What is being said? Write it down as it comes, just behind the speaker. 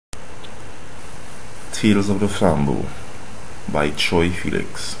Tales of the Flambeau by Choy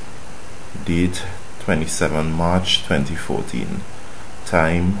Felix. Date 27 March 2014.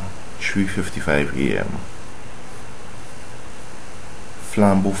 Time 3:55 AM.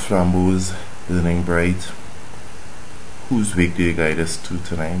 Flambeau, flambeaus, burning bright. Whose wake do you guide us to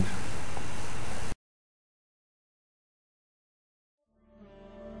tonight?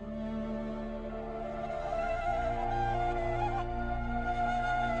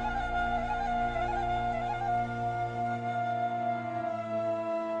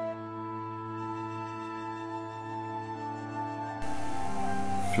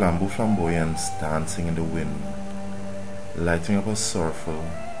 Flambeau, flamboyance, dancing in the wind, lighting up a sorrowful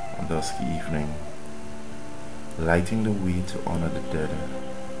and dusky evening, lighting the way to honor the dead,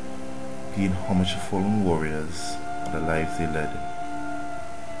 paying homage to fallen warriors and the lives they led.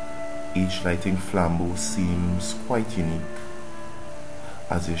 Each lighting flambeau seems quite unique,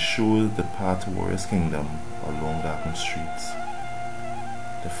 as it shows the path to warriors' kingdom along darkened streets.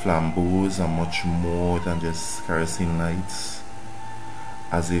 The flambeaus are much more than just kerosene lights,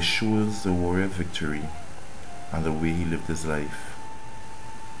 as it shows the warrior victory and the way he lived his life.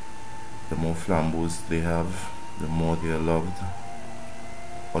 The more flambeaus they have, the more they are loved,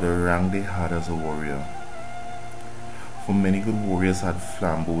 or the rank they had as a warrior. For many good warriors had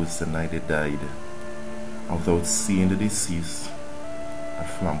flambeaus the night they died, and without seeing the deceased, at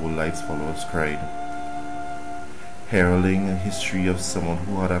flambeau lights followers cried, heralding a history of someone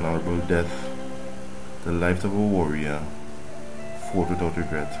who had an honourable death. The life of a warrior fought without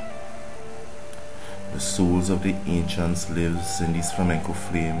regret. The souls of the ancients lives in these flamenco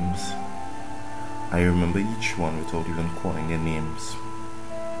flames. I remember each one without even calling their names.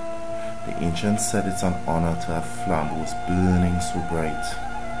 The ancients said it's an honor to have flambeaus burning so bright,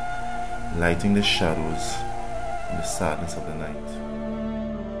 lighting the shadows and the sadness of the night.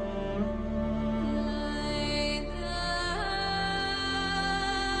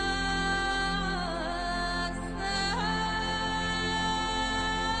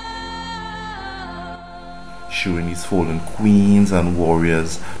 Showing these fallen queens and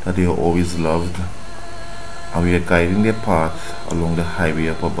warriors that they are always loved, and we are guiding their path along the highway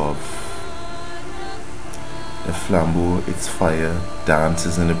up above. The flambeau, its fire,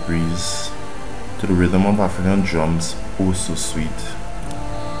 dances in the breeze to the rhythm of African drums, oh so sweet.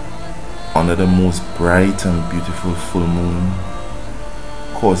 Under the most bright and beautiful full moon,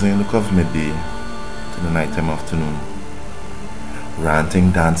 causing a look of midday to the nighttime afternoon.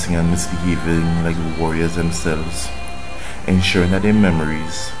 Ranting, dancing and misbehaving like the warriors themselves, ensuring that their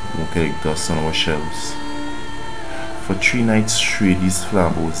memories won't collect dust on our shelves. For 3 nights straight these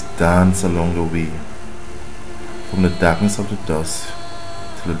flambeaus dance along the way, from the darkness of the dusk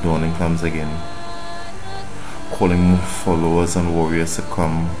till the dawning comes again, calling more followers and warriors to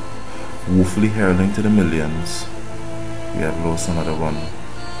come, woefully heralding to the millions, we have lost another one.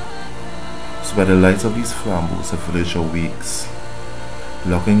 So by the light of these flambeaus the village awakes,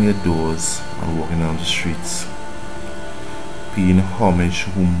 locking their doors and walking down the streets, paying homage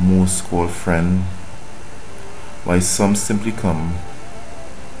whom most call friend, while some simply come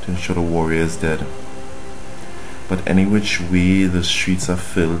to ensure the warrior is dead. But any which way the streets are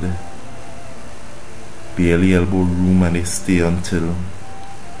filled, barely elbow room and they stay until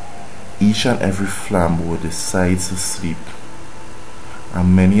each and every flambeau decides to sleep,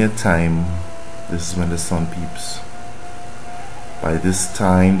 and many a time this is when the sun peeps. By this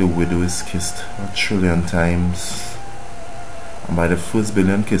time the widow is kissed 1,000,000,000 times, and by the first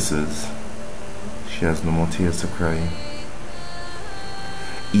 1,000,000,000 kisses she has no more tears to cry.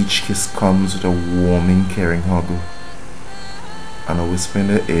 Each kiss comes with a warming, caring hug and a whisper in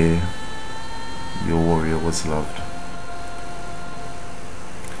the air, your warrior was loved.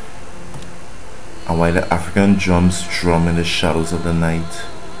 And while the African drums drum in the shadows of the night,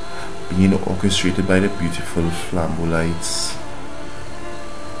 being orchestrated by the beautiful flambeau lights,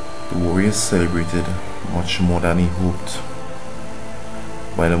 the warrior celebrated much more than he hoped,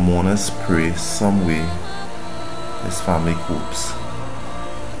 while the mourners pray some way his family copes.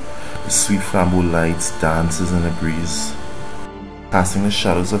 The sweet flambeau lights dances in the breeze, casting the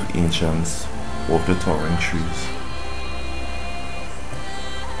shadows of ancients off the towering trees.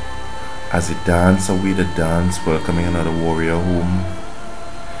 As they dance away the dance, welcoming another warrior home,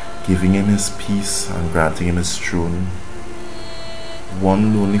 giving him his peace and granting him his throne,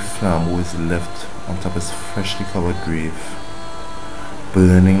 one lonely flambeau is left on top of his freshly covered grave,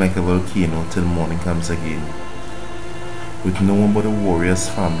 burning like a volcano till morning comes again, with no one but the warrior's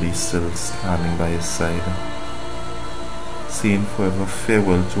family still standing by his side, saying forever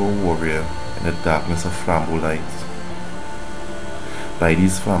farewell to a warrior in the darkness of flambeau light. By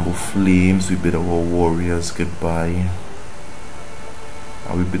these flambeau flames we bid our warriors goodbye,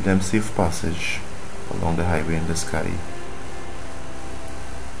 and we bid them safe passage along the highway in the sky.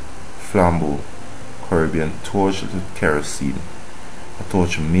 Flambeau, Caribbean torch with kerosene, a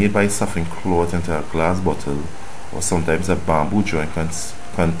torch made by stuffing cloth into a glass bottle or sometimes a bamboo joint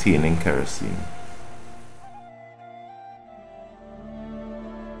containing kerosene.